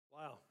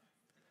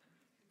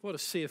What a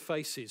sea of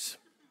faces.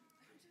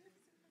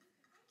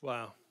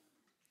 Wow.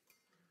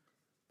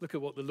 Look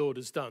at what the Lord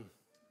has done.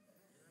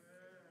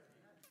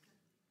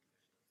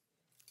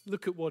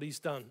 Look at what he's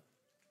done.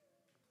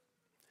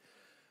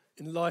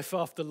 In life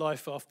after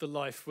life after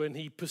life, when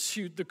he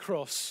pursued the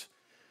cross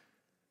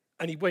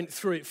and he went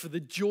through it for the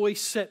joy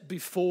set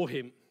before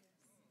him,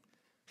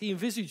 he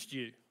envisaged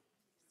you.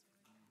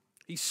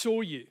 He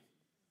saw you.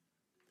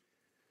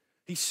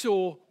 He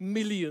saw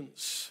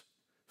millions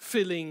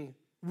filling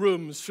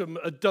rooms, from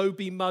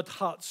adobe mud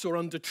huts or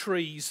under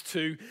trees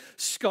to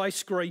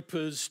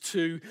skyscrapers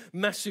to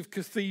massive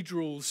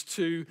cathedrals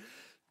to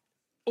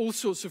all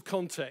sorts of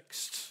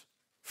contexts,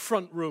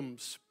 front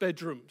rooms,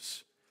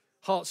 bedrooms,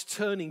 hearts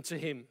turning to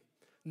him,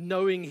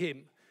 knowing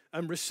him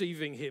and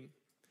receiving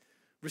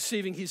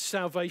his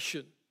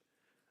salvation,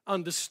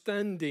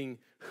 understanding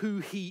who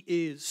he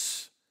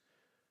is,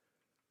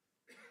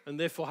 and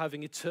therefore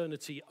having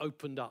eternity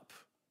opened up.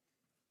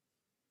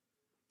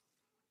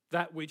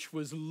 That which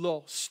was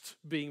lost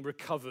being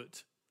recovered.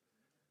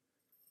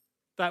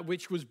 That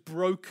which was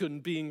broken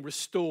being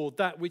restored.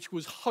 That which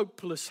was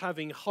hopeless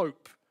having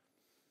hope.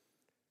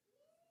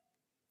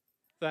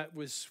 That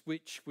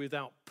which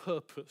without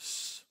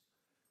purpose,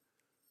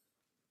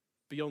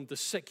 beyond the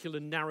secular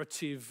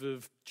narrative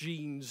of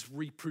genes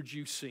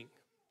reproducing,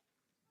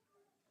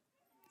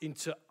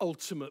 into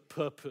ultimate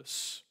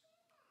purpose.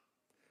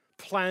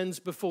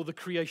 Plans before the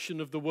creation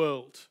of the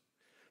world.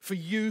 For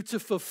you to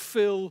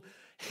fulfill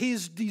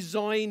his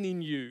design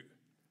in you,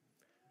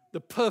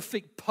 the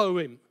perfect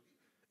poem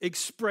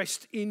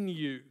expressed in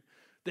you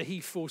that he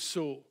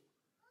foresaw,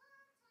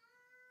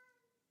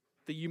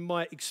 that you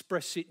might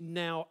express it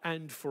now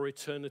and for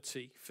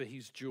eternity for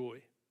his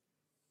joy.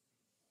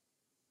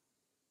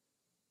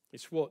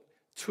 It's what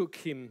took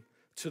him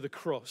to the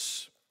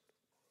cross.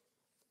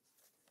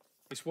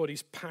 It's what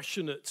he's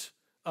passionate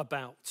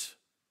about.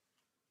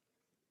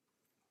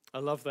 I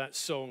love that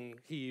song,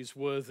 He Is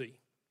Worthy.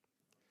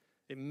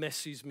 It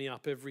messes me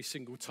up every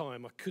single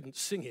time. I couldn't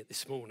sing it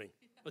this morning.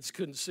 I just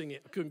couldn't sing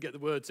it. I couldn't get the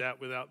words out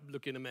without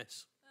looking a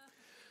mess.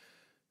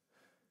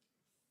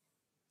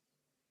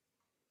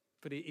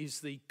 But it is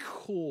the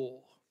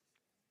core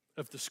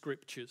of the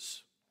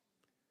scriptures.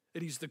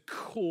 It is the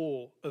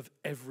core of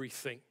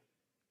everything.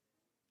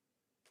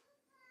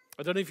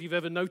 I don't know if you've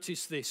ever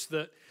noticed this,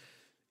 that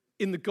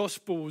in the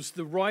Gospels,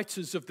 the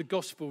writers of the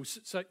Gospels,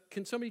 so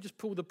can somebody just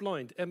pull the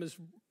blind? Emma's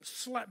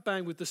slap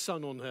bang with the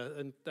sun on her,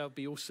 and that would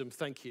be awesome.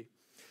 Thank you.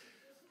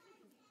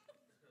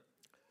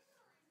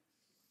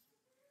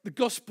 The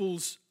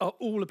Gospels are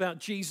all about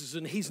Jesus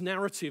and his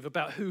narrative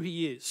about who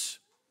he is.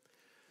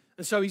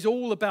 And so he's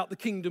all about the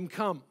kingdom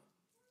come.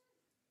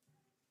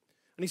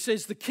 And he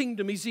says the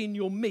kingdom is in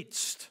your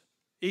midst.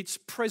 It's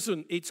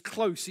present, it's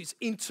close, it's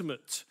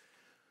intimate.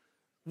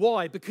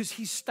 Why? Because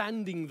he's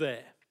standing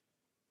there.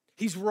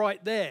 He's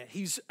right there.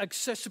 He's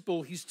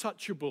accessible, he's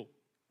touchable.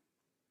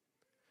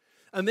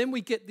 And then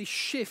we get this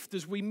shift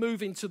as we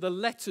move into the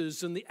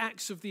letters and the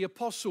Acts of the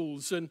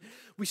Apostles, and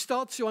we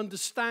start to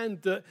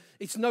understand that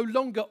it's no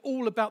longer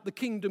all about the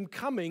kingdom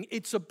coming,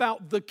 it's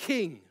about the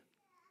King.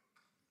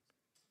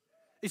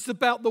 It's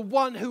about the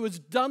one who has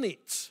done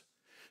it.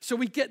 So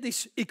we get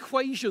this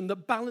equation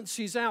that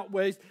balances out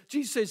where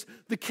Jesus says,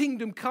 the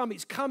kingdom come,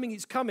 it's coming,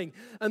 it's coming.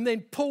 And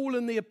then Paul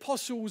and the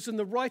apostles and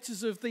the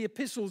writers of the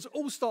epistles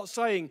all start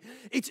saying,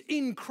 it's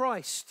in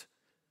Christ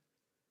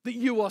that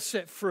you are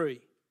set free.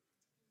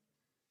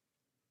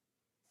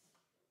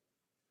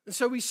 And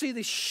so we see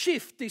this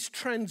shift, this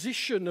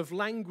transition of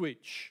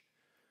language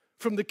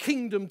from the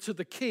kingdom to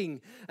the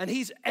king, and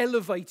he's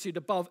elevated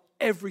above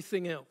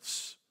everything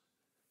else.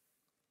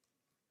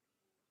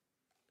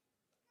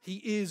 He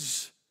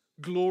is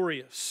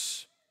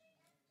glorious.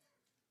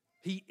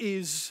 He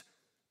is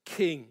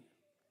King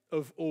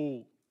of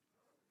all.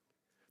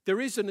 There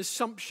is an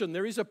assumption,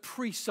 there is a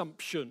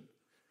presumption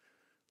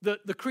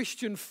that the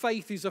Christian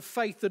faith is a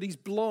faith that is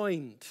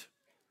blind.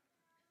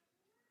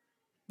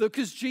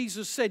 Because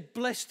Jesus said,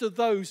 blessed are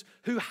those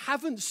who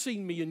haven't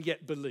seen me and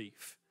yet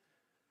believe.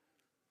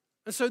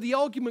 And so the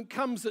argument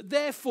comes that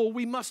therefore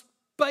we must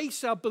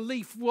base our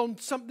belief on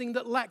something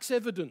that lacks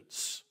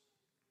evidence.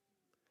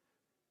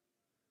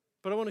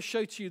 But I want to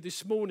show to you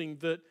this morning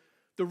that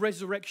the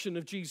resurrection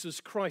of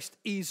Jesus Christ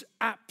is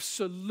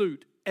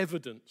absolute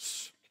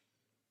evidence.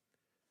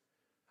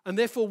 And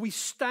therefore we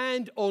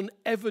stand on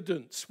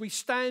evidence, we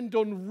stand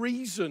on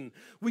reason,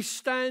 we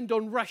stand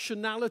on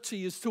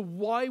rationality as to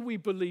why we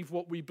believe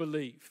what we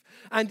believe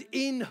and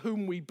in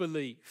whom we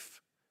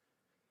believe.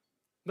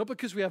 Not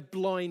because we have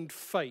blind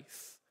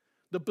faith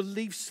that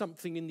believes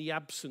something in the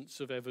absence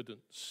of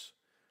evidence,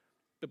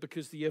 but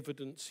because the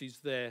evidence is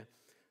there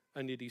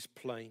and it is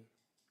plain.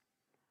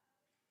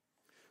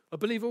 I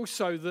believe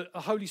also that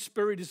the Holy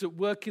Spirit is at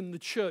work in the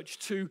church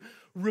to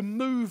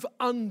remove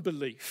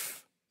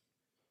unbelief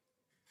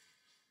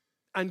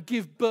and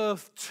give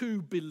birth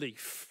to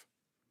belief.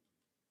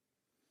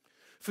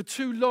 For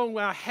too long,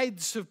 our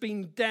heads have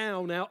been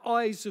down, our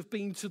eyes have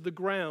been to the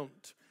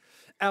ground.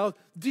 Our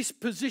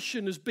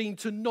disposition has been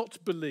to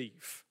not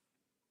believe,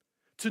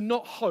 to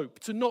not hope,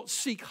 to not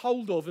seek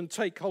hold of and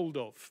take hold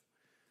of.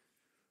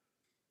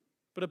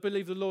 But I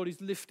believe the Lord is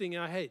lifting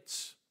our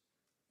heads.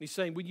 He's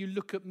saying, will you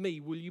look at me?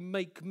 Will you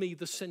make me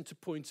the center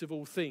point of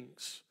all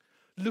things?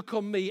 Look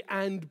on me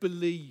and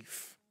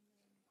believe.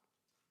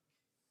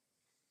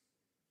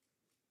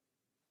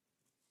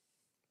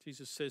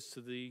 Jesus says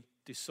to the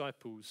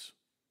disciples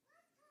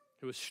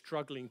who are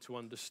struggling to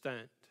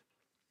understand,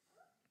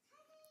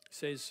 he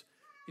says,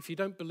 if you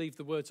don't believe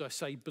the words I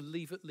say,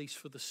 believe at least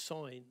for the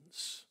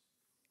signs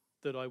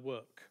that I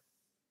work.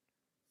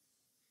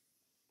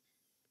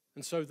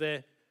 And so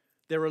they're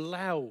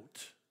allowed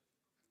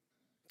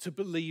to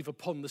believe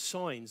upon the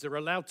signs. They're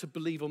allowed to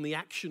believe on the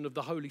action of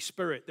the Holy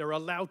Spirit. They're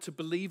allowed to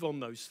believe on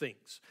those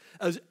things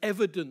as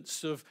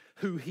evidence of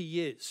who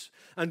he is.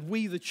 And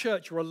we, the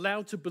church, are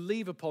allowed to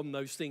believe upon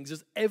those things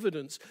as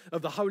evidence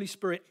of the Holy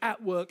Spirit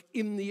at work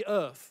in the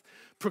earth,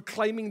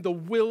 proclaiming the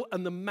will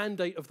and the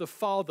mandate of the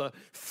Father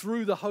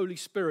through the Holy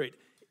Spirit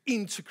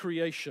into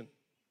creation.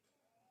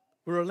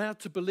 We're allowed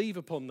to believe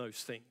upon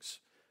those things.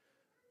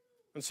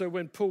 And so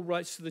when Paul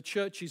writes to the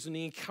churches and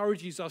he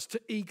encourages us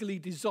to eagerly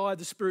desire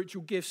the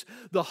spiritual gifts,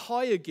 the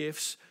higher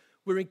gifts,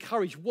 we're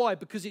encouraged. Why?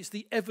 Because it's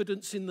the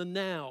evidence in the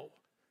now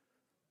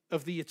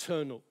of the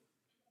eternal.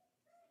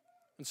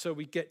 And so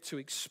we get to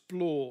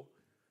explore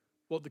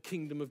what the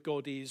kingdom of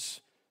God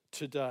is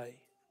today.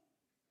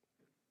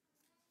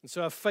 And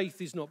so our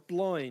faith is not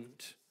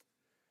blind,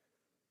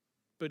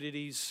 but it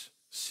is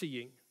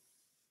seeing.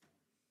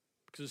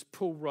 Because as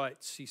Paul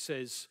writes, he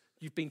says,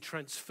 you've been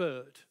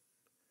transferred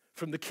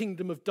from the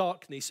kingdom of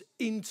darkness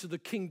into the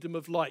kingdom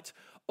of light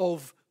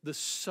of the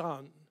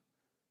Son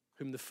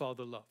whom the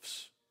Father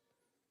loves.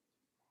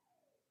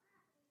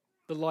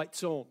 The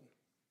light's on,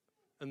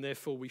 and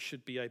therefore we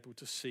should be able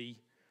to see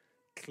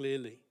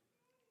clearly.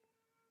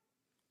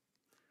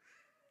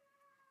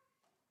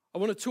 I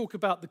want to talk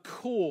about the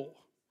core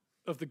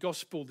of the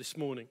gospel this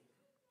morning.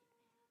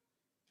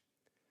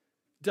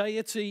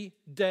 Deity,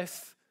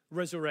 death,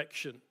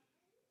 resurrection.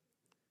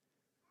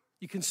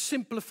 You can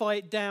simplify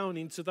it down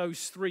into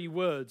those three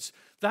words.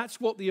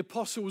 That's what the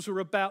apostles were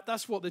about.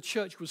 That's what the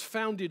church was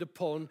founded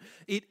upon.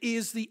 It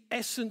is the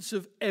essence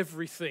of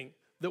everything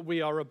that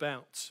we are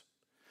about.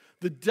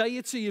 The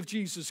deity of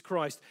Jesus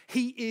Christ.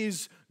 He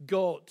is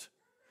God.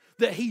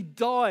 That he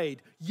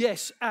died,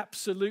 yes,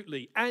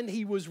 absolutely. And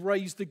he was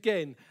raised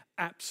again,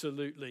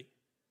 absolutely.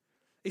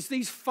 It's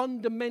these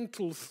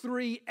fundamental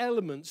three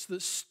elements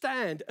that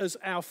stand as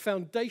our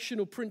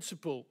foundational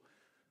principle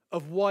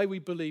of why we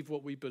believe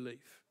what we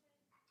believe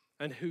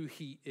and who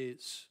he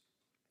is.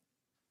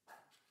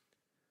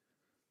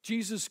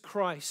 Jesus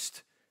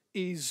Christ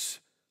is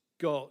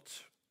God.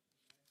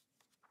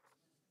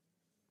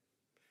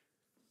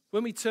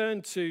 When we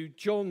turn to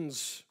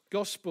John's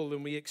gospel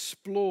and we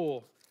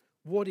explore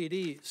what it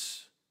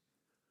is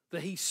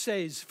that he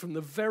says from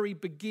the very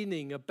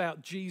beginning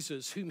about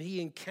Jesus, whom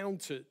he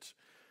encountered,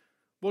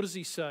 what does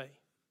he say?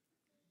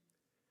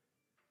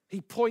 He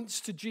points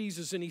to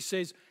Jesus and he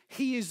says,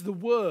 he is the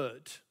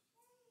Word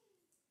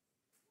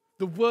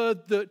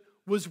that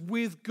was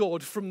with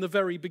God from the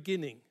very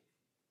beginning.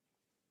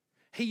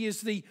 He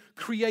is the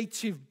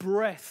creative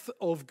breath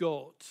of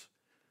God.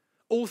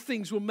 All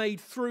things were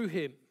made through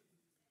him,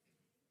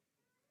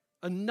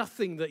 and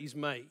nothing that is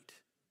made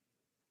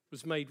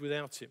was made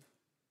without him.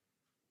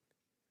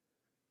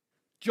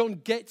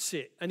 John gets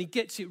it, and he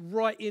gets it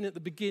right in at the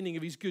beginning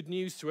of his good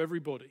news to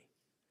everybody.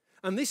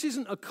 And this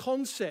isn't a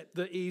concept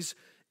that is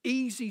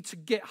easy to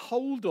get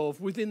hold of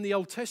within the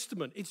Old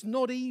Testament. It's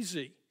not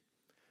easy.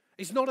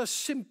 It's not a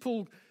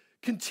simple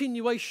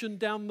continuation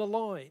down the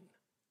line.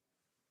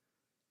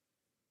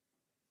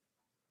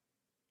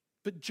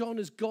 But John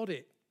has got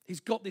it. He's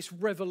got this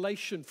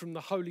revelation from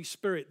the Holy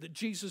Spirit that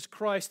Jesus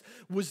Christ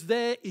was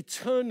there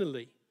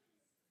eternally.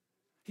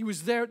 He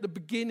was there at the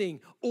beginning.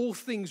 All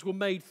things were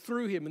made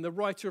through him. And the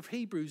writer of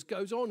Hebrews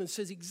goes on and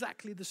says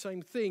exactly the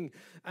same thing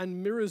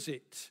and mirrors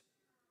it.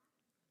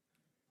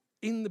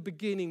 In the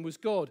beginning was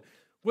God.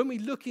 When we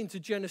look into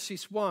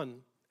Genesis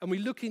 1 and we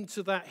look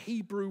into that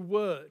Hebrew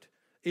word,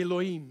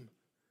 Elohim,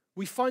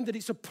 we find that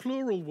it's a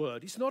plural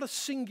word. It's not a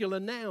singular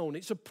noun,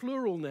 it's a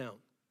plural noun.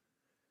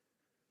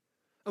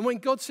 And when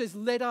God says,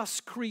 let us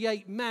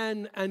create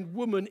man and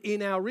woman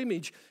in our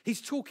image,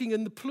 he's talking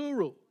in the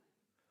plural.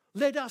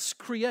 Let us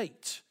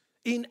create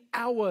in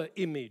our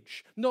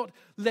image, not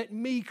let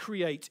me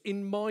create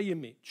in my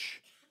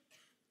image.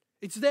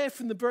 It's there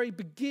from the very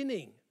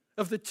beginning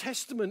of the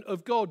testament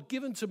of God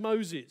given to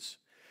Moses.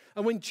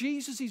 And when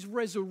Jesus is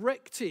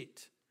resurrected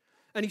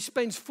and he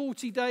spends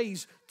 40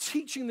 days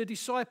teaching the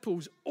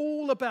disciples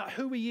all about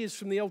who he is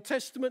from the Old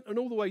Testament and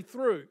all the way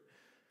through,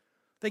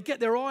 they get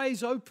their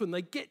eyes open.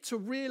 They get to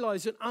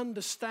realize and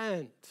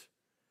understand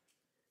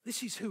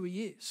this is who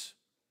he is,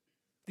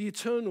 the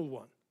eternal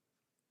one.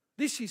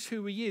 This is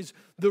who he is,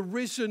 the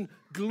risen,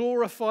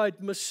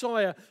 glorified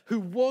Messiah who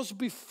was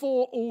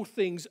before all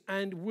things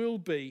and will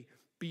be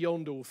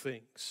beyond all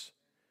things.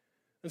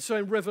 And so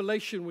in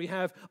Revelation we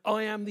have,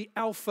 I am the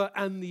Alpha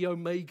and the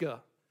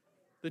Omega,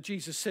 that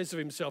Jesus says of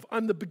himself.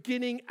 I'm the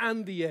beginning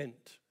and the end.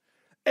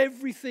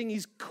 Everything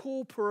is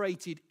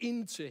incorporated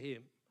into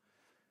him.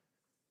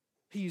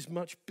 He is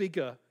much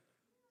bigger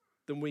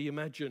than we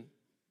imagine.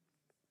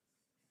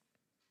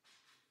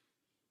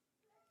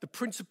 The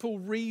principal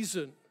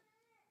reason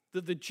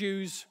that the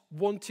Jews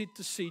wanted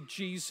to see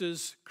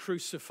Jesus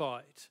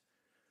crucified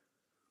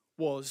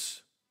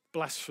was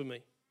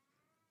blasphemy.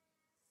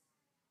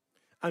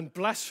 And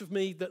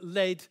blasphemy that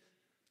led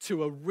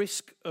to a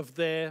risk of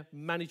their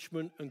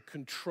management and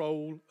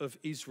control of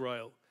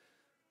Israel.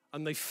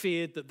 And they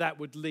feared that that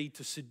would lead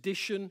to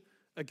sedition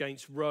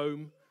against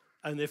Rome,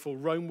 and therefore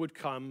Rome would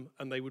come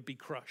and they would be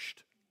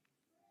crushed.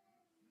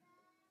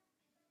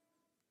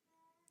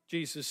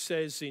 Jesus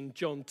says in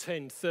John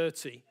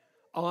 10:30,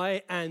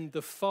 I and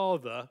the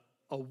Father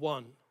are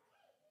one.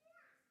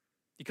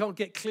 You can't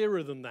get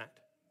clearer than that.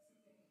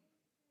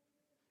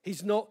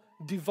 He's not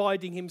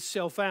dividing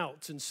himself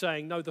out and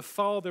saying, no, the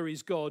Father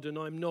is God and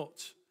I'm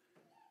not.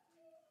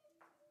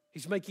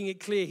 He's making it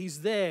clear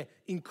he's there,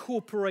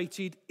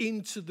 incorporated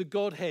into the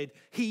Godhead.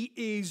 He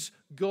is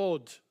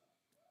God.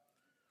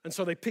 And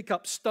so they pick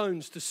up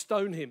stones to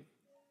stone him.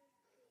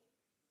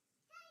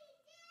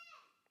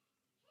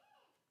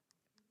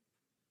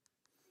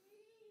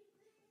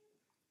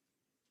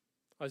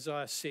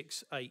 Isaiah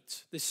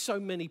 6:8. There's so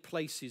many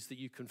places that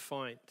you can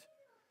find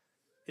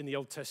in the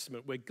Old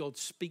Testament where God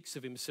speaks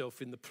of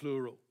himself in the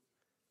plural.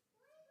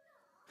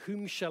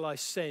 Whom shall I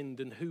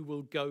send and who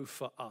will go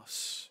for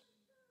us?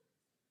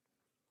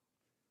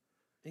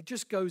 It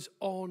just goes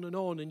on,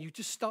 and you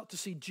just start to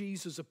see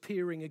Jesus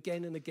appearing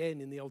again and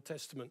again in the Old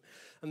Testament.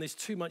 And there's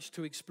too much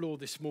to explore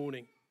this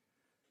morning.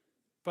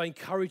 But I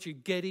encourage you,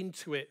 get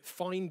into it,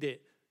 find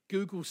it,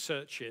 Google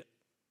search it.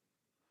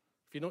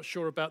 If you're not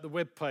sure about the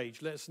web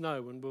page, let us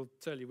know and we'll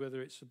tell you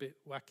whether it's a bit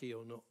wacky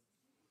or not.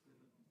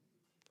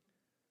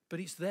 But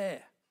it's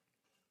there.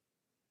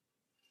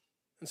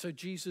 And so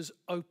Jesus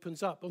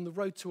opens up. On the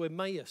road to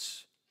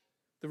Emmaus,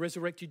 the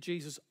resurrected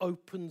Jesus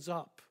opens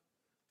up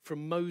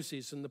from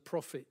Moses and the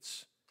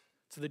prophets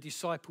to the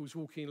disciples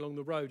walking along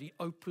the road. He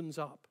opens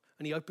up,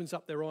 and he opens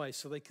up their eyes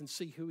so they can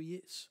see who he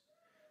is.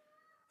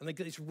 And they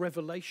get this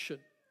revelation.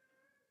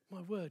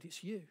 My word,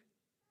 it's you.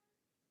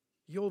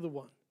 You're the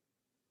one.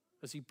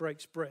 As he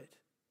breaks bread,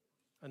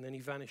 and then he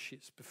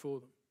vanishes before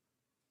them.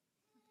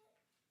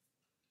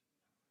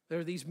 There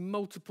are these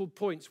multiple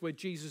points where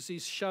Jesus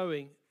is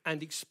showing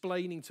and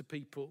explaining to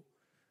people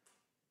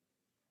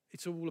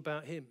it's all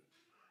about him.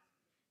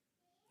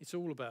 It's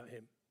all about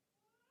him.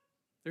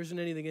 There isn't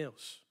anything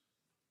else.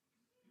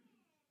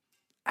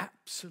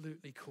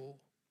 Absolutely cool.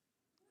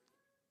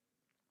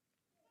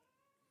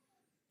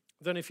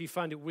 I don't know if you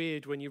find it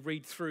weird when you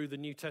read through the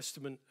New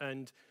Testament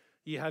and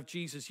you have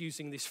Jesus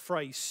using this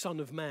phrase, Son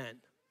of Man. And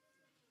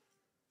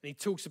he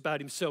talks about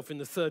himself in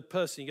the third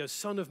person. He goes,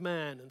 Son of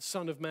Man and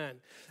Son of Man.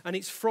 And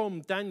it's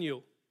from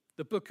Daniel,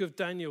 the book of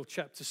Daniel,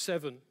 chapter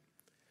 7.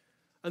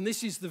 And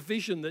this is the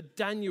vision that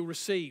Daniel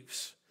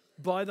receives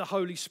by the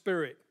Holy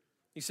Spirit.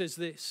 He says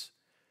this,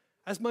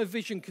 as my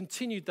vision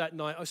continued that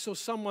night, I saw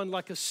someone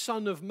like a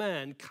son of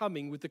man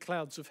coming with the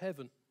clouds of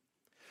heaven.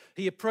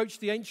 He approached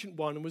the Ancient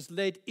One and was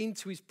led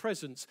into his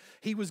presence.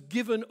 He was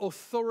given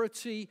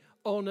authority,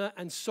 honor,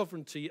 and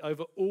sovereignty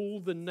over all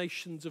the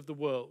nations of the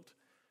world,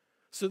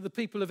 so that the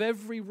people of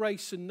every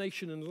race and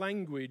nation and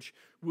language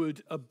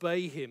would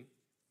obey him.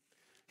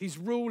 His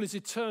rule is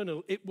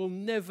eternal. It will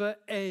never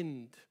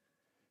end.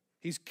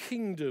 His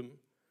kingdom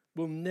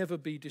will never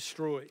be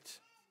destroyed.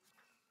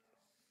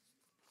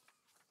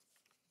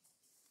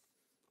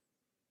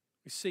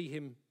 We see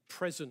him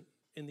present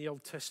in the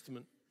Old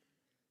Testament.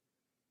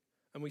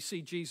 And we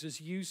see Jesus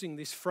using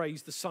this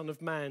phrase, the Son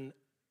of Man,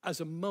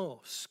 as a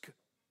mask.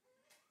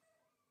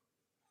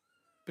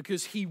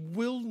 Because he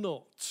will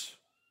not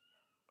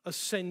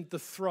ascend the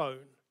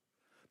throne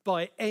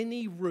by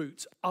any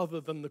route other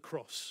than the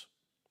cross.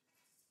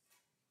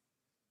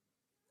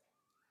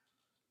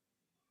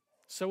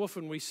 So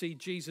often we see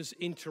Jesus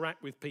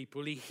interact with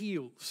people. He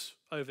heals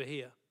over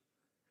here.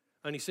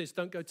 And he says,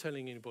 don't go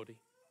telling anybody.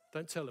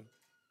 Don't tell them.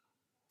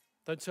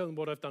 Don't tell them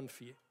what I've done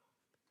for you.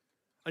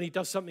 And he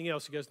does something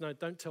else. He goes, no,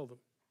 don't tell them.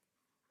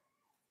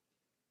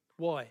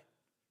 Why?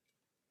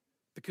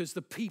 Because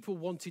the people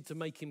wanted to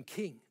make him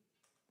king.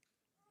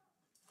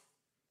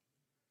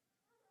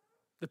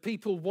 The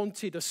people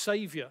wanted a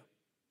savior.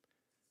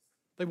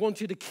 They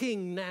wanted a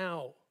king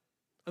now.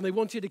 And they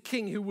wanted a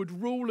king who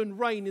would rule and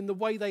reign in the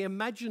way they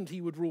imagined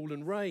he would rule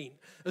and reign,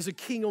 as a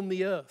king on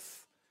the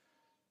earth.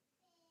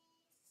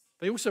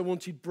 They also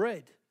wanted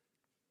bread.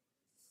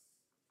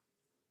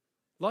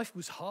 Life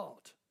was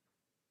hard.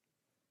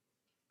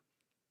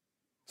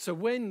 So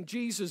when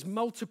Jesus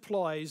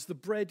multiplies the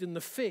bread and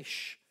the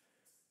fish,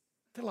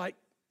 they're like,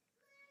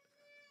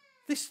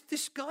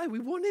 this guy, we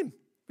want him.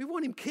 We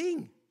want him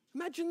king.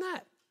 Imagine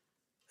that.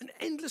 An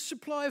endless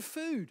supply of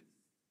food.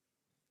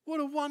 What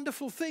a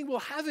wonderful thing. We'll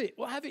have it.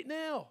 We'll have it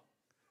now.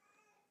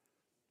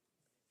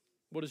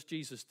 What does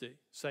Jesus do?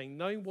 Saying,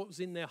 knowing what was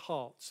in their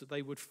hearts, that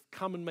they would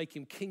come and make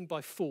him king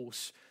by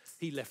force,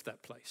 he left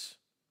that place.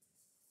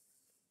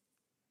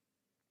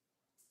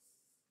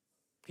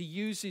 He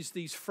uses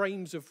these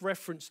frames of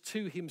reference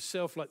to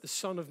himself like the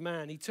Son of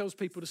Man. He tells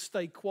people to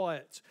stay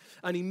quiet,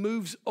 and he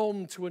moves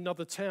on to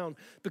another town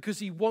because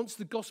he wants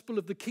the gospel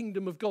of the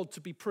kingdom of God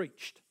to be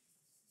preached.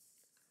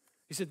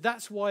 He said,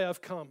 that's why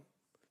I've come,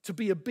 to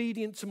be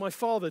obedient to my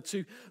Father,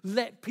 to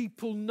let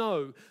people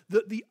know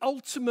that the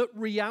ultimate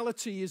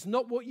reality is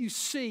not what you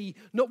see,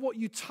 not what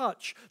you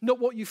touch, not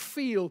what you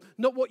feel,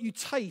 not what you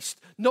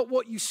taste, not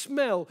what you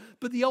smell,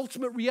 but the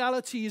ultimate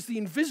reality is the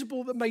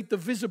invisible that made the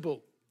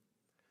visible.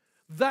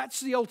 That's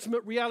the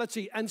ultimate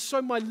reality. And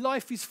so my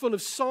life is full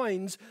of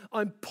signs.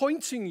 I'm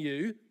pointing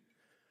you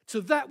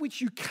to that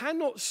which you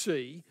cannot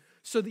see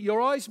so that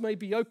your eyes may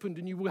be opened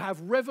and you will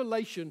have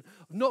revelation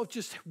of not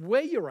just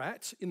where you're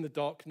at in the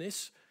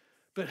darkness,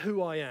 but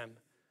who I am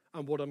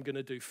and what I'm going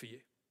to do for you.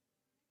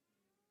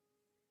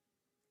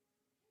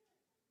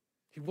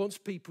 He wants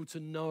people to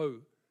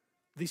know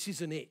this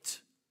isn't it.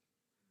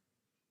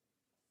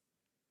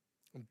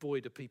 And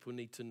boy, do people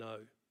need to know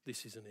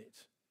this isn't it.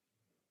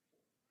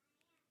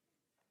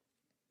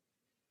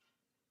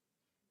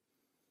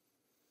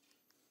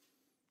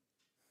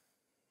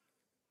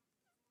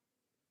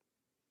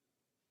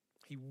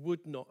 He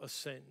would not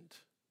ascend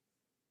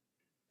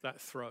that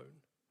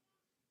throne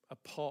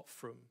apart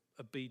from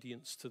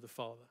obedience to the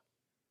Father.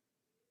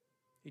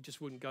 He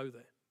just wouldn't go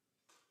there.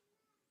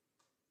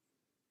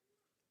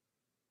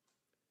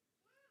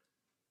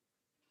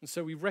 And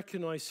so we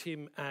recognize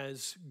him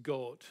as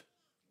God,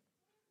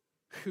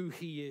 who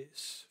he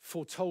is,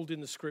 foretold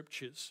in the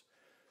scriptures,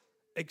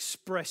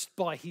 expressed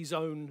by his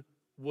own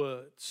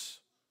words.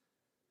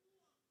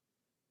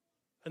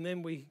 And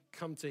then we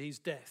come to his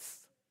death.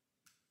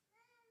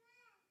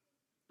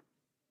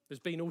 There's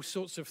been all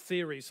sorts of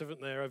theories,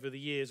 haven't there, over the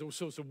years, all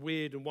sorts of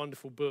weird and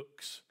wonderful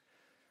books.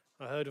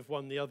 I heard of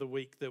one the other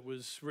week that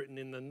was written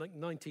in the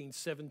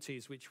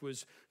 1970s, which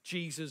was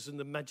Jesus and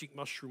the Magic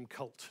Mushroom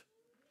Cult.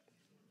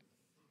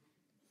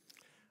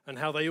 And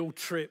how they all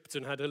tripped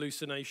and had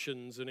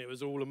hallucinations, and it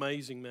was all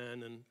amazing,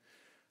 man. And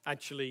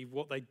actually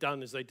what they'd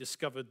done is they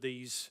discovered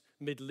these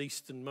Middle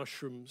Eastern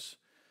mushrooms,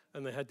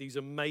 and they had these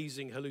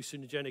amazing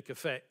hallucinogenic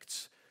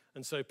effects.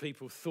 And so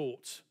people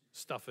thought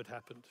stuff had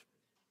happened.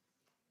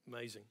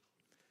 Amazing.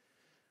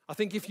 I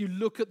think if you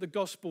look at the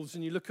Gospels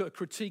and you look at a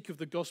critique of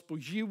the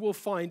Gospels, you will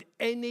find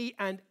any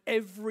and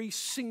every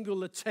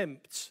single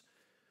attempt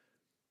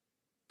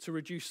to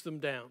reduce them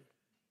down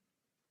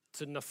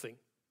to nothing.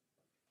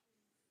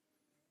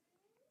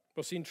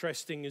 What's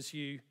interesting as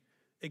you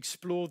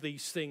explore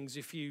these things,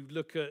 if you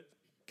look at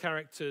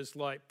characters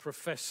like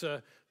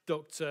Professor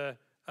Dr.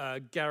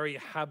 Gary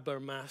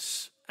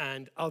Habermas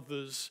and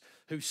others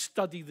who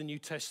study the New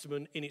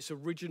Testament in its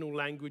original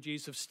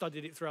languages, have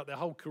studied it throughout their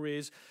whole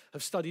careers,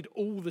 have studied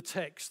all the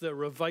texts that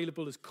are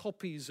available as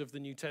copies of the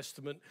New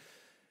Testament,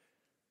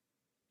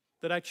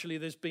 that actually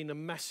there's been a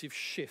massive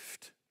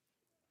shift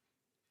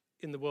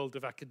in the world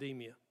of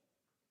academia.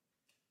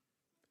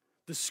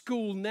 The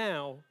school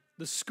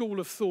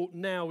of thought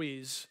now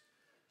is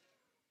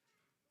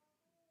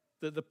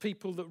that the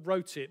people that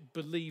wrote it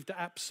believed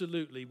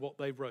absolutely what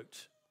they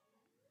wrote.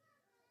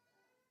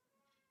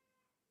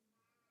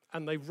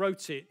 And they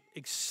wrote it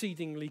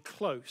exceedingly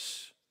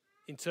close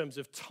in terms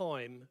of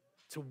time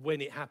to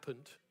when it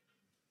happened.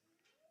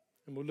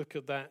 And we'll look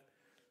at that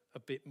a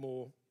bit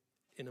more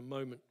in a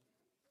moment.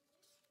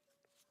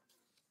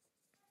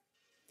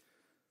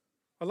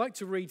 I'd like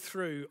to read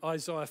through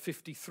Isaiah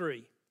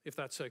 53, if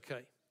that's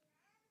okay,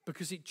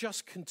 because it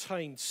just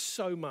contains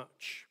so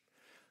much.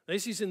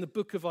 This is in the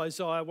book of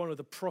Isaiah, one of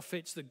the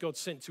prophets that God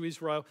sent to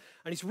Israel,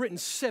 and it's written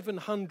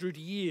 700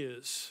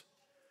 years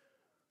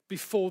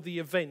before the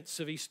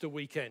events of Easter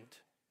weekend.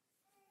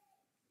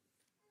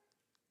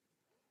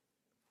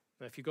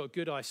 Now, if you've got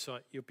good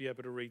eyesight, you'll be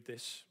able to read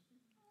this.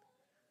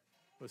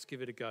 Let's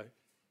give it a go.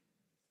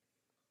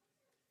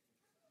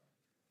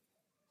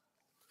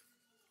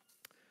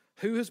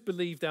 Who has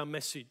believed our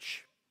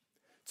message?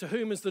 To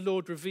whom has the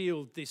Lord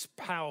revealed this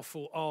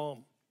powerful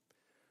arm?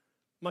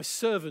 My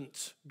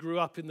servant grew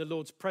up in the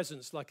Lord's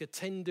presence like a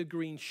tender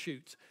green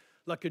shoot,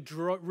 like a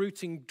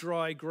rooting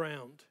dry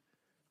ground.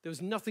 There was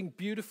nothing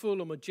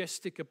beautiful or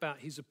majestic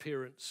about his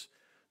appearance,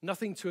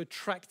 nothing to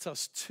attract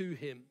us to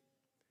him.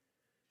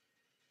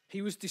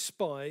 He was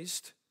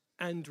despised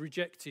and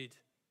rejected,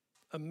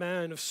 a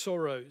man of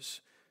sorrows,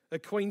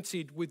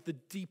 acquainted with the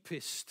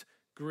deepest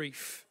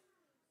grief.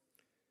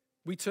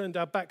 We turned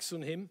our backs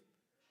on him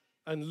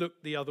and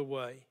looked the other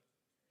way.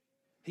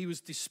 He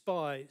was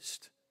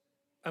despised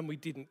and we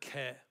didn't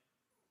care.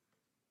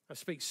 I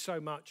speak so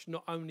much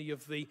not only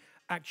of the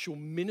actual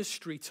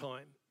ministry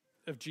time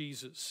of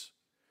Jesus,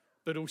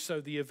 but also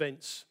the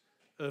events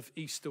of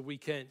Easter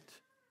weekend.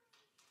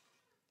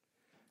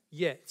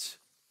 Yet,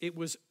 it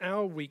was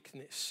our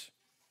weakness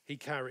he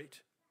carried.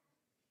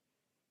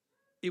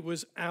 It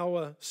was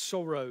our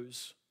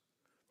sorrows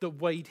that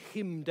weighed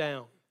him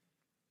down.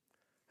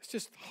 Let's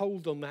just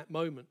hold on that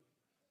moment.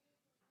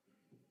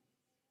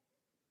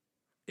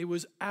 It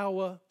was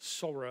our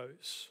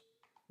sorrows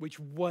which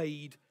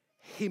weighed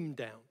him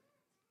down.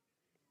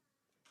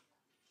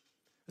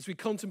 As we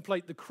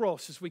contemplate the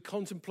cross, as we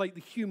contemplate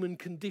the human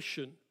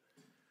condition,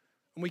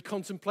 and we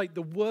contemplate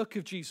the work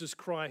of Jesus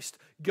Christ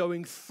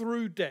going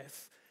through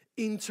death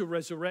into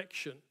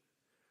resurrection,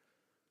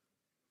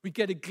 we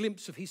get a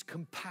glimpse of his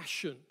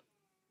compassion.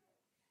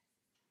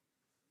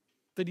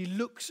 That he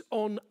looks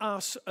on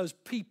us as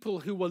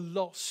people who are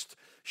lost,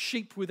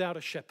 sheep without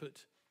a shepherd,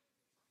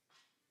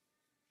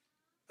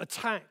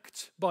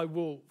 attacked by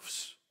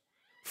wolves,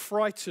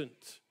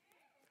 frightened,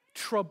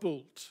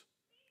 troubled,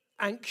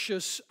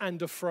 anxious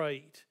and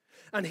afraid.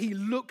 And he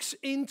looks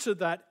into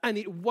that and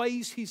it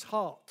weighs his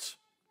heart.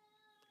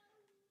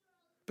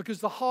 Because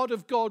the heart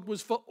of God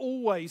was for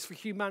always for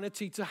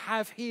humanity to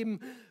have him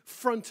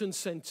front and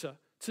center,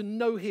 to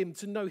know him,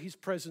 to know his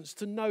presence,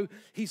 to know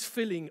his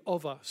filling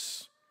of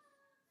us.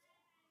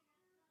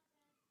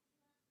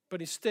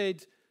 But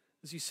instead,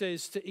 as he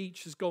says, to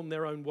each has gone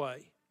their own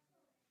way.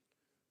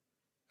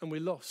 And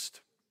we're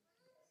lost.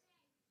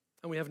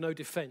 And we have no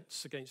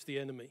defense against the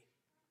enemy.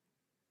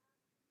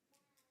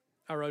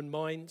 Our own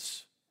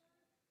minds,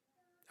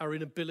 our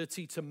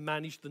inability to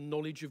manage the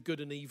knowledge of good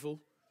and evil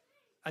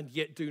and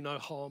yet do no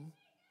harm.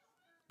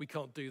 We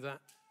can't do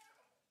that.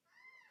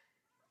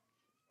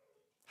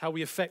 How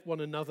we affect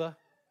one another.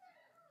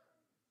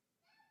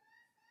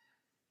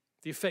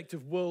 The effect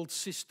of world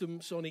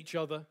systems on each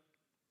other.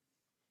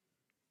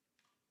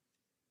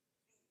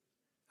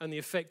 And the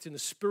effect in the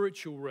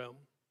spiritual realm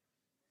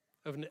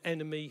of an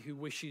enemy who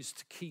wishes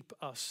to keep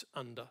us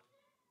under.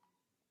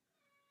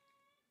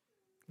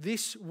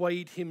 This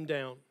weighed him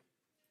down.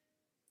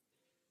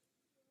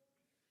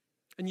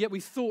 And yet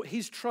we thought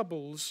his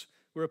troubles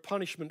were a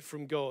punishment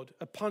from God,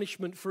 a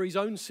punishment for his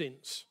own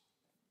sins.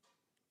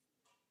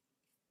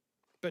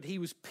 But he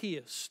was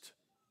pierced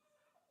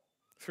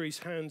through his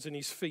hands and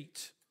his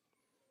feet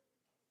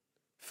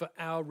for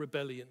our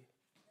rebellion.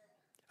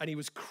 And he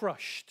was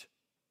crushed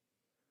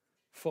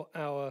for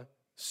our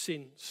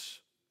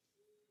sins.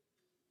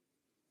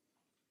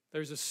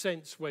 There is a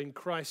sense when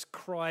Christ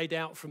cried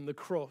out from the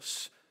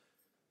cross,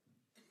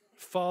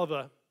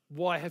 "Father,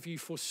 why have you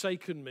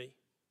forsaken me?"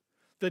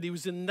 That it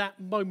was in that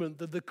moment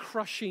that the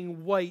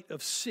crushing weight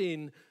of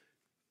sin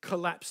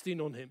collapsed in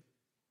on him.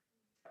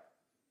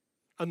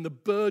 And the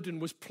burden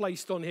was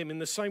placed on him in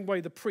the same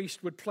way the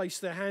priest would place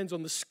their hands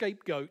on the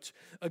scapegoat,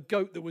 a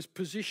goat that was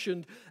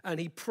positioned, and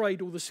he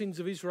prayed all the sins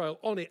of Israel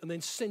on it and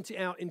then sent it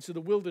out into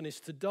the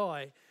wilderness to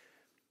die.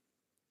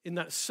 In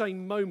that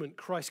same moment,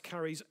 Christ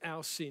carries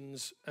our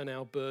sins and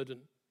our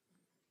burden.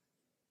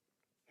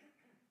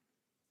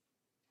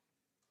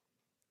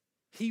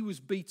 He was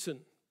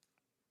beaten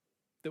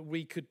that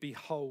we could be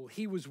whole.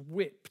 He was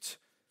whipped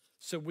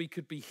so we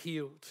could be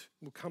healed.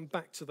 We'll come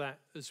back to that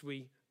as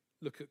we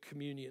look at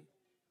communion.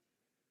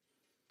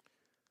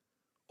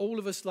 All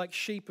of us, like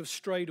sheep, have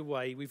strayed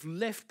away. We've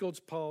left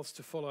God's paths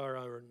to follow our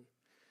own.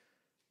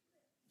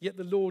 Yet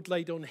the Lord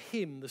laid on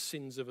him the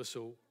sins of us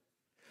all.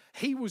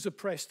 He was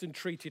oppressed and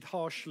treated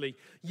harshly,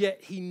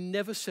 yet he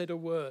never said a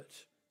word.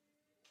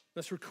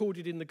 That's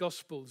recorded in the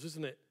Gospels,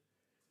 isn't it?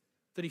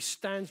 That he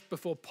stands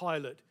before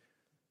Pilate.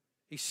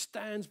 He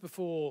stands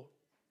before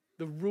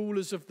the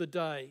rulers of the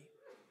day.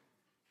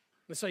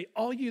 They say,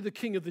 "Are you the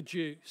King of the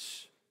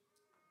Jews?"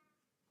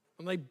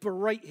 And they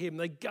berate him,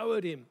 they go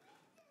at him.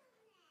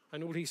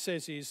 And all he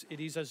says is, "It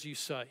is as you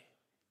say."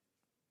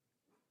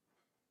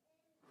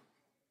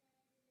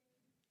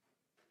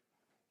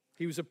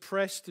 He was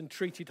oppressed and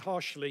treated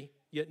harshly,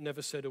 yet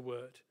never said a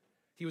word.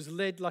 He was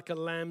led like a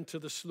lamb to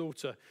the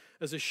slaughter.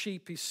 As a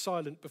sheep is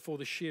silent before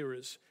the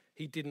shearers,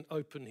 he didn't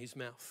open his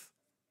mouth.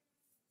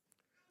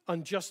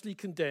 Unjustly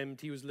condemned,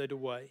 he was led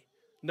away.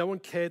 No one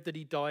cared that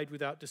he died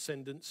without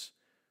descendants,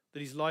 that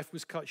his life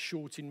was cut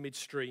short in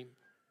midstream.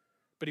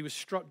 But he was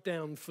struck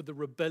down for the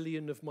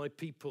rebellion of my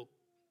people.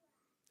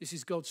 This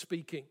is God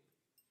speaking.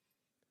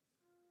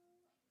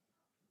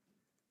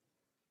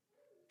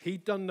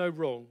 He'd done no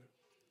wrong.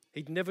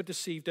 He'd never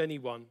deceived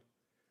anyone,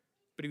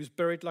 but he was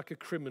buried like a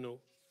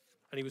criminal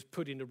and he was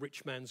put in a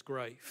rich man's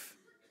grave.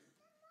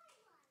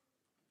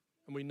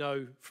 And we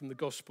know from the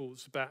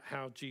Gospels about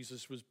how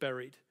Jesus was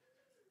buried.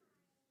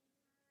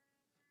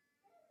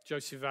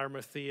 Joseph of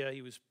Arimathea,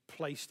 he was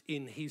placed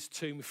in his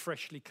tomb,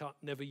 freshly cut,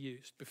 never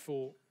used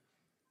before.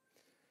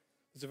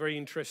 There's a very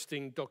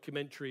interesting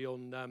documentary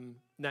on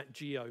Nat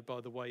Geo, by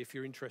the way, if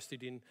you're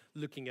interested in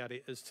looking at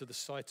it as to the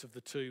site of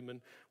the tomb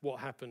and what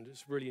happened.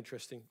 It's really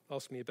interesting.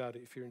 Ask me about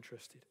it if you're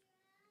interested.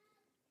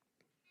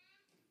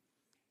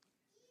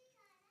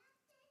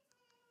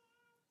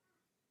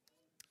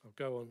 I'll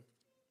go on.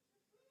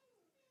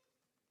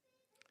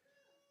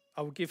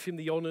 I will give him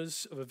the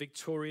honors of a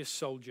victorious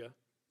soldier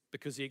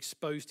because he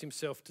exposed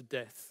himself to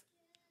death.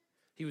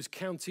 He was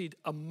counted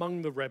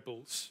among the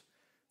rebels,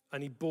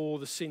 and he bore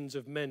the sins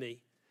of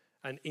many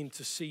and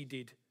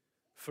interceded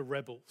for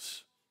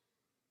rebels.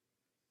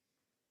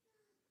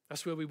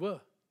 That's where we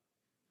were.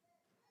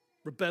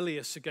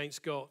 Rebellious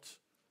against God.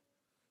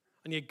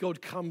 And yet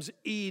God comes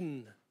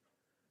in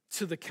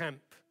to the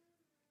camp.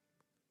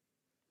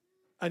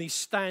 And he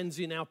stands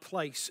in our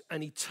place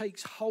and he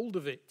takes hold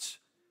of it.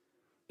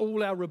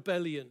 All our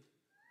rebellion,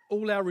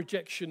 all our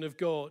rejection of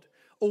God,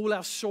 all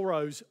our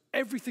sorrows,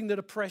 everything that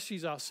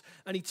oppresses us,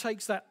 and he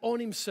takes that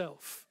on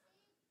himself.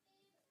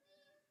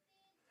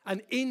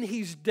 And in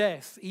his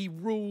death, he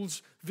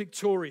rules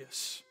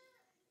victorious.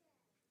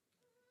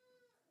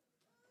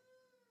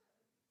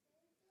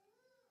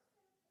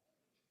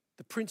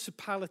 The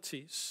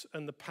principalities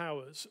and the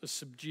powers are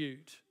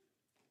subdued.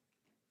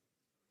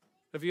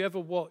 Have you ever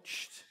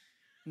watched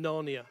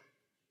Narnia,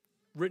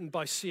 written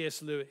by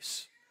C.S.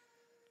 Lewis,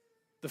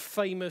 the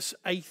famous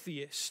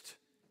atheist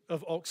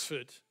of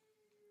Oxford,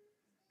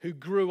 who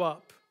grew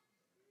up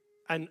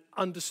and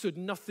understood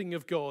nothing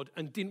of God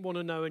and didn't want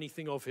to know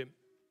anything of him?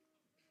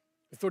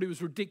 He thought it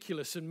was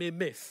ridiculous and mere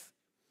myth.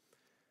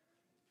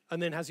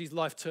 And then has his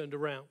life turned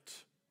around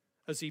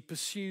as he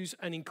pursues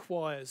and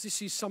inquires. This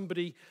is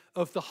somebody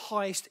of the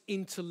highest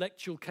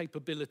intellectual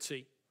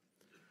capability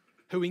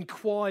who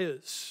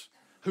inquires,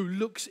 who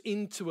looks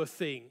into a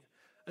thing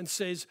and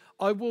says,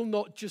 I will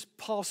not just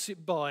pass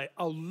it by,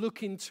 I'll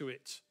look into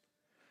it.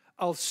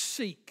 I'll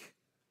seek.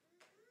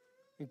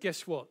 And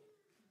guess what?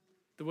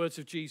 The words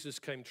of Jesus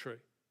came true.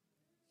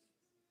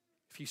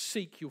 If you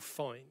seek, you'll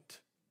find.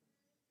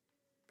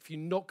 If you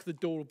knock, the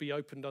door will be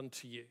opened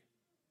unto you.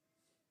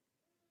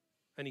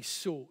 And he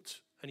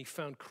sought and he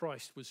found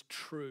Christ was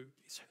true.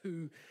 It's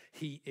who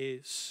he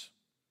is.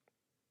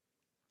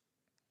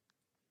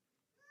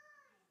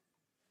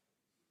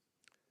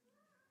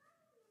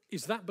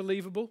 Is that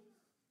believable?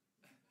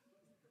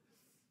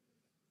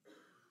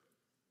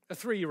 A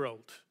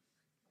 3-year-old.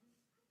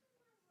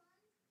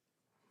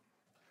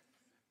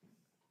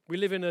 We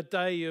live in a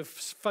day of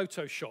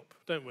Photoshop,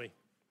 don't we?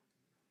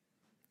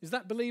 Is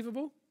that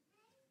believable?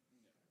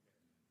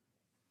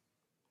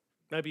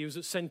 Maybe he was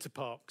at Centre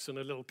Parks and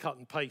a little cut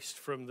and paste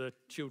from the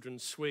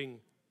children's swing.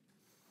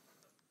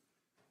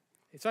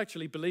 It's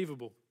actually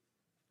believable.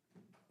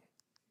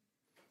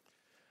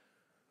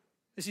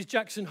 This is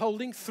Jackson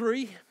Holding,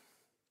 3,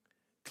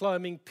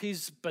 climbing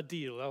Piz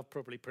Badil, I'll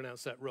probably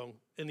pronounce that wrong,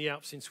 in the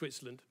Alps in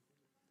Switzerland.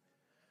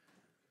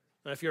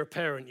 Now, if you're a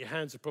parent, your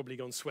hands have probably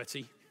gone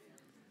sweaty.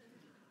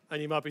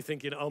 And you might be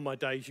thinking, oh my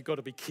days, you've got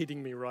to be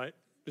kidding me, right?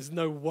 There's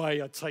no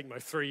way I'd take my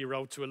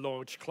 3-year-old to a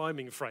large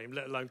climbing frame,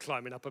 let alone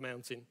climbing up a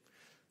mountain.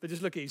 But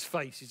just look at his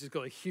face. He's just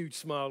got a huge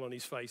smile on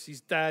his face.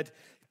 His dad,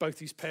 both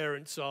his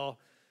parents are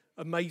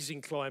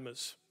amazing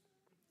climbers.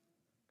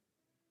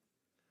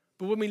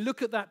 But when we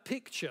look at that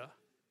picture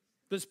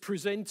that's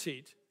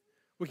presented,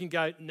 we can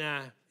go,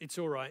 nah, it's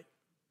all right.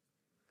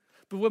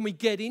 But when we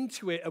get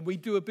into it and we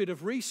do a bit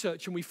of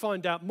research and we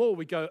find out more,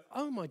 we go,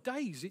 oh my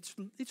days,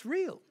 it's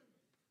real.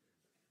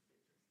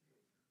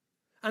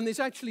 And there's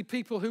actually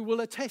people who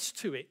will attest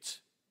to it.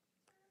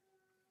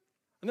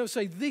 And they'll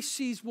say, this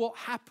is what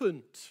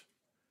happened.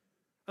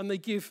 And they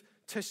give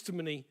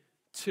testimony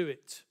to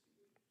it.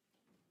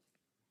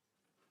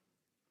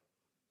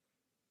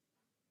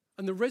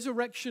 And the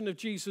resurrection of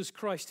Jesus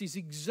Christ is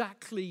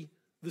exactly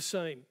the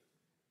same.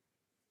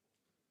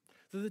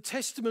 The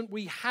testament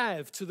we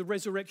have to the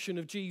resurrection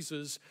of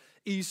Jesus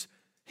is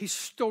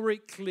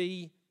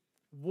historically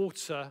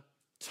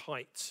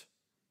watertight.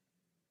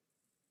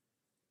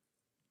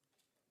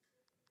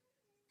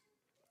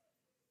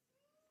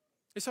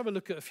 Let's have a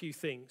look at a few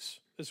things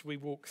as we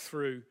walk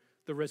through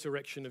the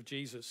resurrection of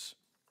Jesus.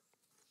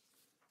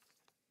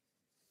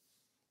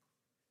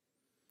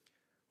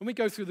 When we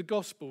go through the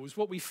Gospels,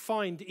 what we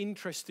find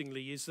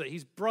interestingly is that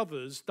his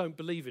brothers don't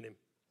believe in him.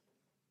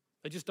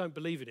 They just don't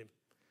believe in him.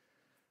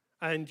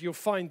 And you'll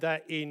find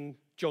that in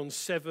John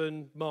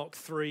 7, Mark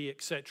 3,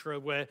 etc.,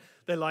 where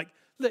they're like,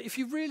 look, if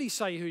you really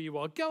say who you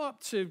are, go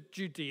up to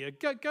Judea,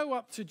 go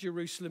up to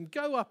Jerusalem,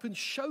 go up and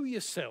show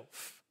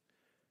yourself.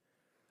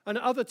 And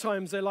at other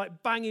times, they're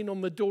like banging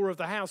on the door of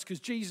the house because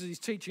Jesus is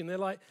teaching. They're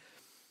like,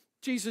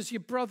 Jesus,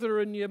 your brother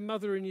and your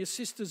mother and your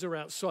sisters are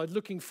outside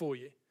looking for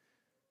you.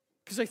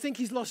 Because they think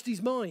he's lost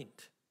his mind.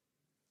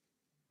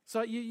 It's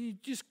like,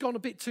 you've just gone a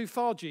bit too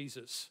far,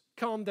 Jesus.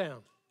 Calm down.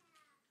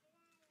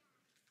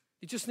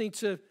 You just need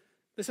to,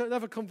 let's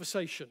have a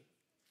conversation.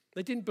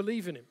 They didn't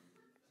believe in him.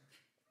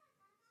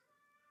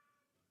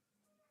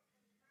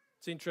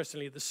 It's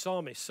interestingly, the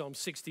psalmist, Psalm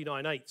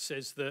 69:8,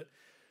 says that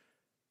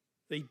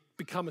they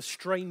become a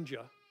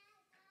stranger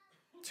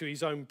to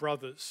his own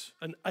brothers,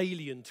 an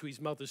alien to his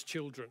mother's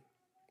children.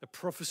 A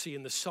prophecy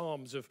in the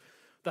Psalms of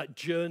that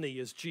journey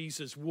as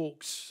Jesus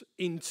walks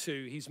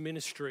into his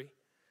ministry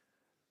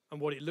and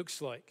what it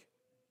looks like.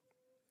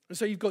 And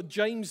so you've got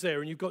James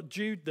there and you've got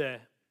Jude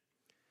there.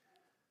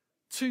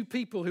 2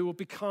 people who will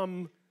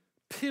become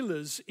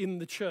pillars in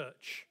the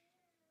church,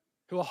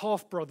 who are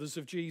half-brothers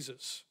of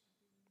Jesus,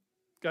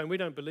 going, we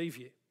don't believe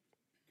you.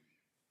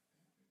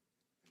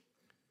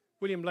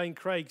 William Lane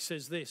Craig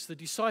says this, the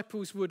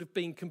disciples would have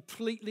been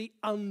completely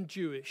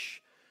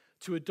un-Jewish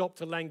to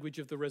adopt a language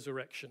of the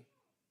resurrection.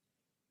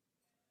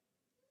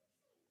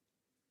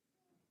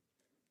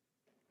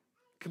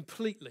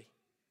 Completely.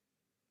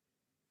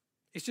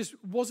 It just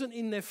wasn't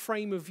in their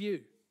frame of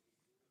view.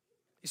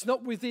 It's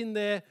not within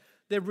their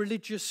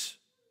religious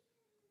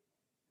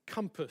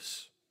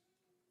compass.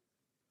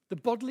 The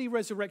bodily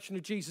resurrection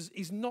of Jesus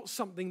is not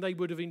something they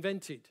would have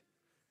invented.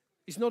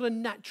 It's not a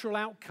natural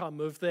outcome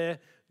of their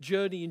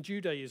journey in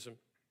Judaism.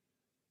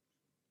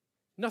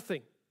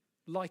 Nothing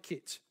like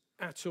it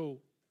at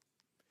all.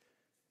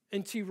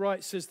 N.T.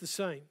 Wright says the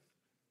same.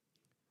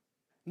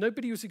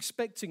 Nobody was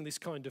expecting this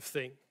kind of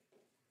thing.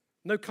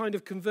 No kind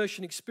of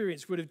conversion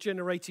experience would have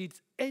generated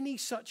any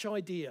such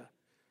idea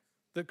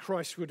that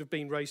Christ would have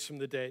been raised from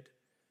the dead.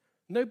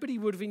 Nobody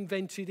would have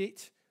invented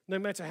it, no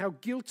matter how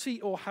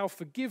guilty or how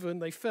forgiven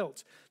they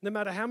felt, no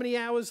matter how many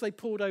hours they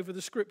pored over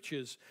the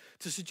scriptures.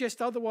 To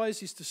suggest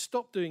otherwise is to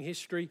stop doing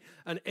history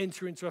and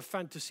enter into a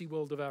fantasy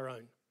world of our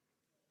own.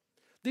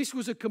 This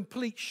was a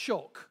complete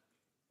shock.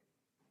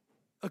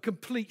 A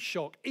complete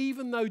shock,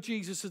 even though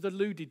Jesus had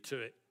alluded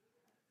to it.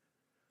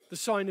 The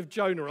sign of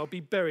Jonah, I'll be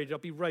buried, I'll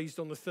be raised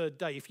on the third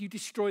day. If you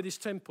destroy this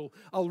temple,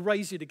 I'll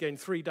raise it again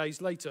 3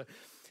 days later.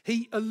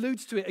 He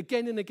alludes to it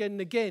again and again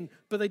and again,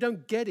 but they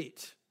don't get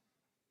it.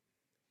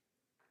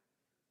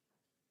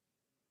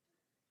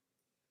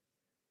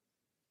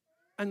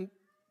 And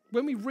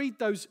when we read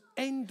those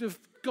end of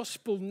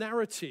gospel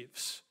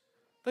narratives,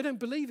 they don't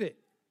believe it.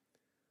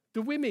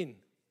 The women,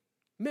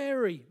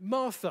 Mary,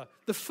 Martha,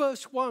 the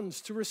first ones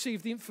to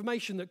receive the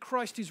information that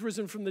Christ is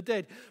risen from the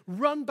dead,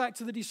 run back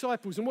to the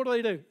disciples. And what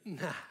do?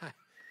 Nah.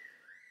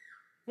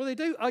 What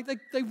do?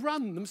 They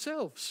run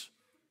themselves.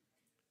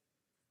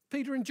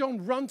 Peter and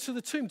John run to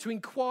the tomb to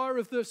inquire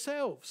of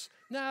themselves.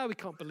 No, we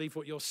can't believe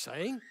what you're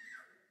saying.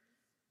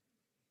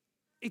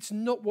 It's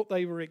not what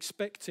they were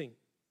expecting.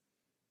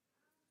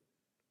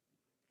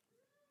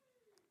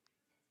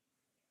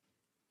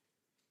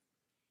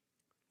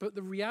 But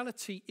the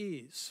reality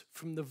is,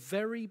 from the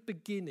very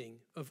beginning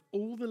of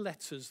all the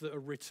letters that are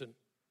written,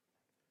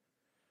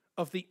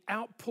 of the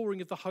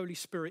outpouring of the Holy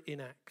Spirit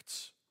in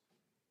Acts,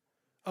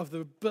 of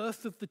the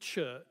birth of the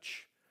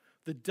church,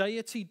 the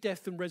deity,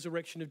 death, and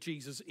resurrection of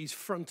Jesus is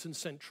front and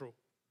central.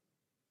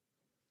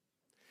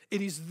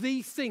 It is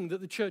the thing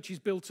that the church is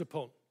built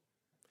upon.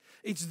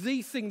 It's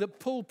the thing that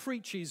Paul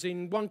preaches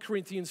in 1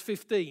 Corinthians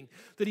 15,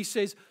 that he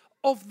says,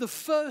 of the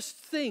first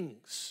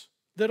things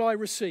that I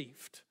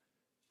received,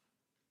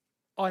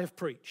 I have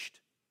preached.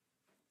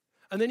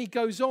 And then he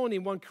goes on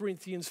in 1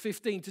 Corinthians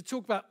 15 to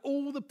talk about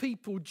all the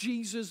people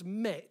Jesus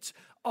met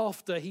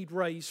after he'd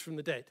raised from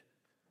the dead.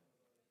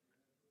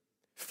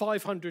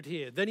 500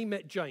 here. Then he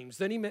met James.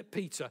 Then he met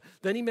Peter.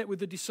 Then he met with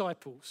the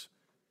disciples.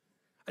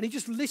 And he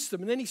just lists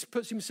them, and then he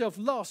puts himself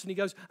last, and he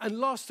goes, and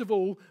last of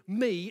all,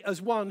 me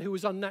as one who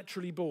was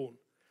unnaturally born,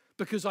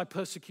 because I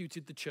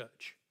persecuted the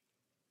church.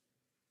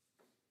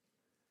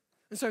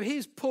 And so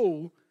here's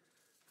Paul,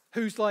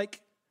 who's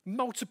like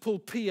multiple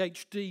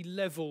PhD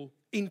level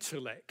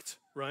intellect,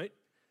 right?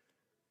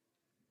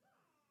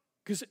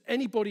 Because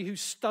anybody who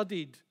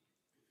studied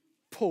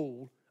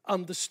Paul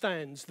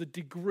understands the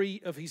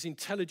degree of his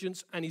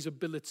intelligence and his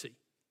ability.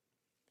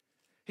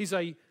 He's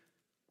a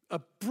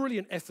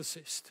brilliant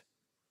ethicist.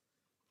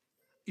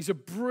 He's a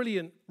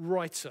brilliant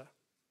writer.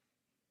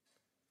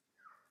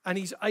 And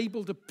he's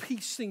able to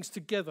piece things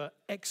together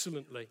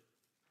excellently.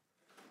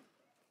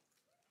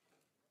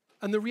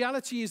 And the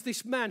reality is,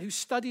 this man who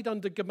studied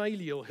under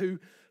Gamaliel, who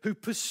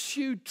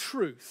pursued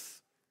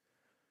truth,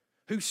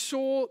 who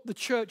saw the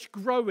church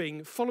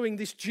growing following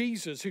this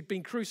Jesus who'd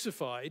been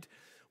crucified,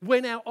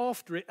 went out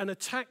after it and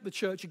attacked the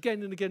church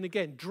again and again and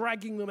again,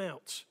 dragging them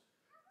out.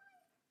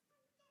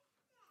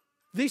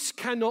 This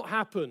cannot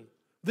happen.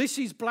 This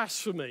is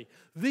blasphemy.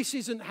 This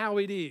isn't how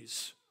it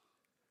is.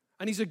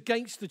 And he's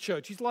against the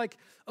church. He's like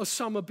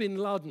Osama bin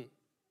Laden.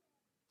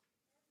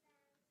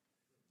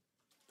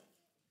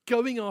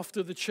 Going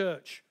after the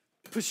church,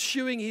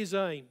 pursuing his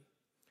aim,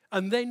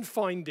 and then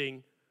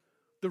finding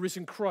the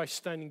risen Christ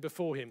standing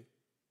before him.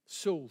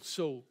 Saul,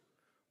 Saul,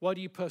 why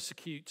do you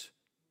persecute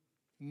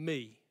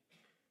me?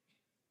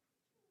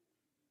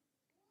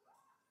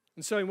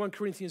 And so in 1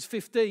 Corinthians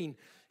 15,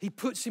 he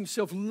puts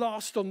himself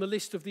last on the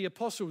list of the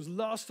apostles,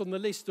 last on the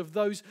list of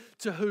those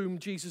to whom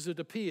Jesus had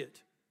appeared.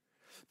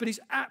 But he's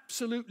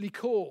absolutely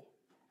core,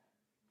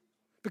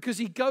 because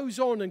he goes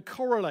on and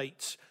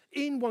correlates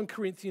in 1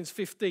 Corinthians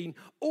 15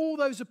 all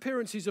those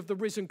appearances of the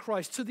risen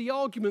Christ to the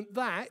argument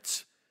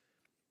that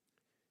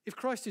if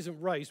Christ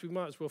isn't raised, we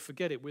might as well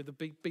forget it. We'll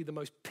be the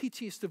most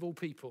pitiest of all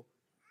people.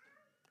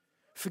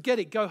 Forget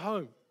it, go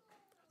home.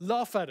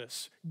 Laugh at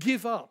us,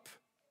 give up.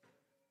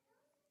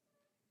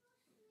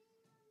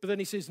 But then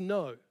he says,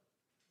 no,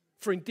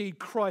 for indeed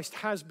Christ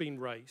has been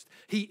raised.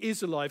 He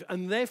is alive,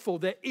 and therefore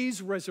there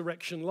is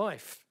resurrection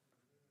life.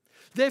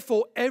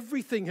 Therefore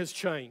everything has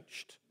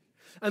changed.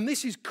 And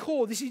this is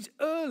core, this is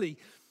early.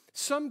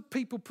 Some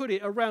people put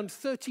it around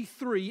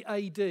 33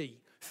 AD.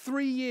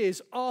 3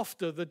 years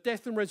after the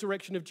death and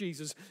resurrection of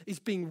Jesus is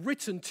being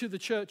written to the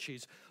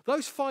churches.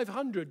 Those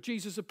 500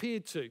 Jesus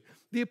appeared to,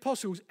 the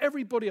apostles,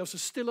 everybody else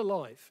is still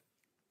alive.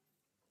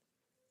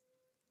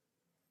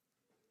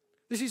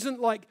 This isn't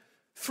like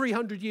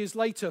 300 years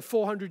later,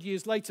 400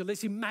 years later,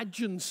 let's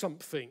imagine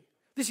something.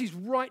 This is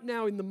right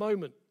now in the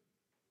moment.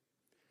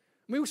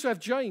 We also have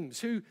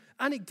James, who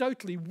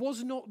anecdotally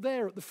was not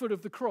there at the foot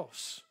of the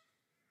cross.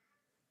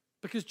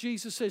 Because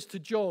Jesus says to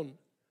John,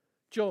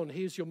 John,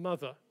 here's your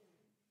mother.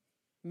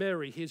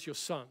 Mary, here's your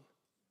son.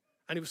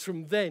 And it was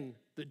from then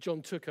that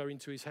John took her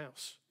into his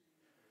house.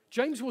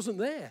 James wasn't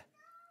there.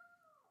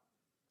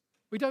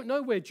 We don't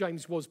know where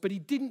James was, but he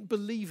didn't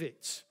believe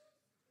it.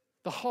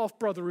 The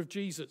half-brother of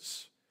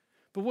Jesus.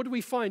 But what do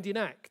we find in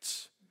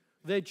Acts?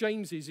 There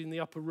James is in the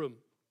upper room.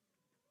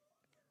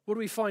 What do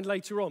we find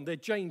later on? There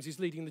James is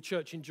leading the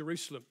church in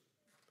Jerusalem.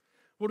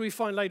 What do we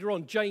find later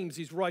on? James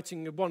is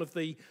writing one of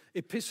the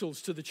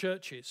epistles to the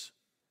churches.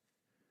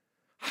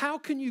 How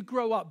can you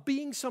grow up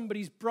being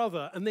somebody's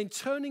brother and then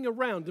turning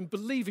around and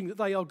believing that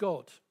they are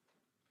God?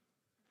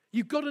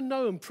 You've got to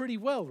know them pretty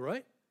well,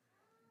 right?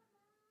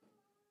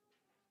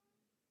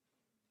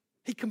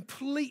 He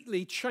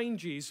completely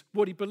changes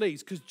what he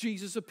believes because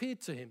Jesus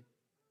appeared to him.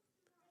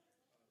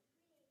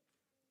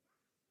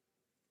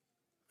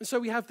 And so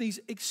we have these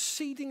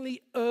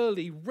exceedingly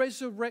early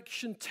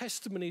resurrection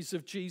testimonies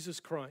of Jesus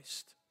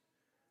Christ.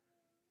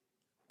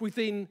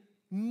 Within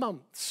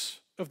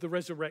months of the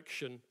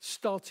resurrection,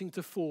 starting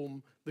to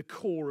form the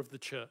core of the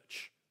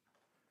church.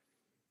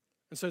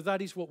 And so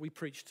that is what we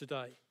preach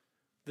today.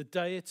 The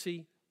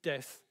deity,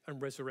 death, and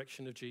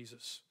resurrection of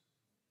Jesus.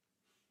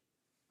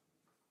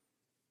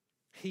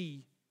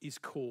 He is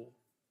core.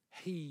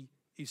 He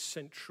is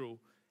central.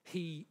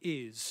 He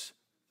is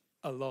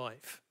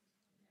alive.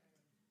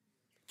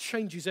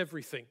 Changes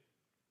everything.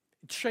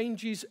 It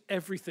changes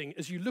everything.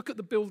 As you look at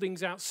the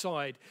buildings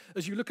outside,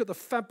 as you look at the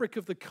fabric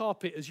of the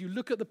carpet, as you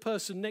look at the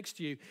person next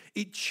to you,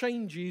 it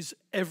changes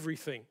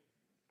everything.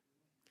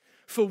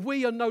 For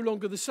we are no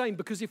longer the same,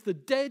 because if the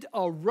dead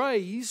are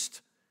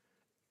raised,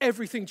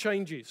 everything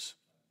changes.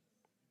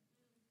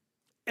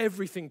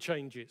 Everything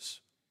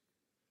changes.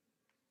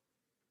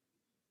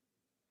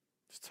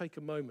 Just take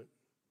a moment.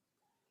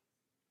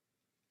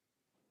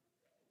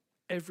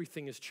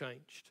 Everything has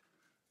changed.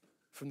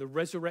 From the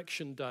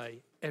resurrection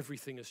day,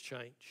 everything has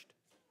changed.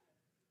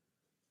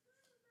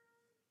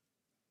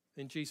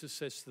 And Jesus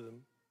says to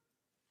them,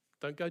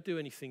 don't go do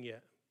anything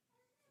yet,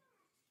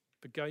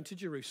 but go into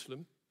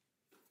Jerusalem.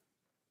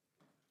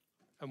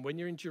 And when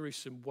you're in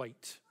Jerusalem,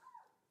 wait.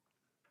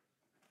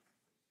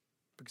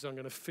 Because I'm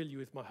going to fill you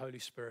with my Holy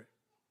Spirit.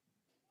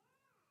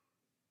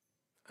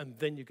 And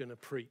then you're going to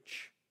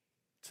preach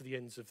to the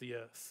ends of the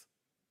earth.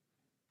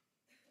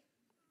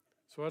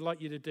 So what I'd like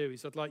you to do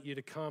is I'd like you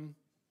to come.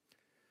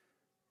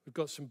 We've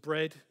got some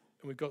bread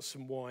and we've got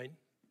some wine.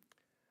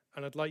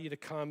 And I'd like you to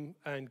come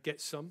and get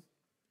some.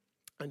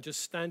 And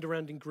just stand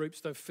around in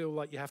groups. Don't feel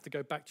like you have to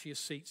go back to your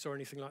seats or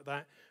anything like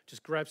that.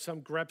 Just grab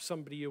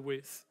somebody you're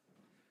with.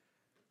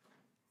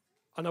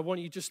 And I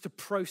want you just to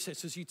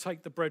process as you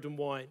take the bread and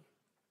wine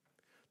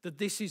that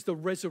this is the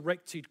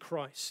resurrected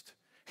Christ.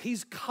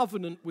 His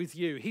covenant with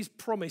you, his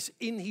promise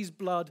in his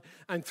blood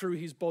and through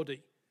his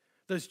body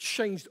that has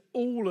changed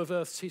all of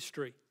earth's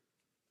history.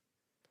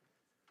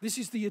 This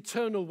is the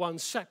eternal one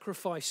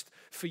sacrificed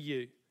for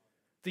you,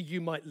 that you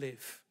might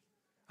live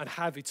and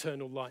have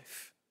eternal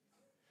life.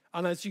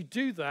 And as you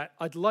do that,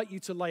 I'd like you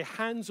to lay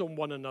hands on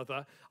one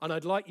another, and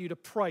I'd like you to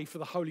pray for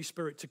the Holy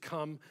Spirit to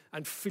come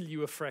and fill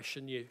you afresh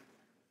and new.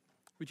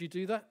 Would you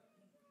do that?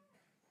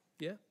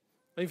 Yeah?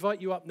 I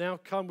invite you up now.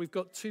 Come, we've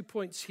got 2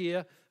 points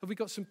here. Have we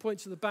got some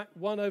points at the back?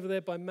 One over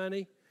there by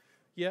Manny.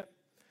 Yeah.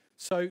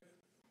 So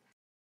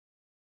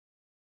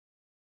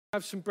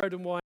have some bread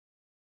and wine.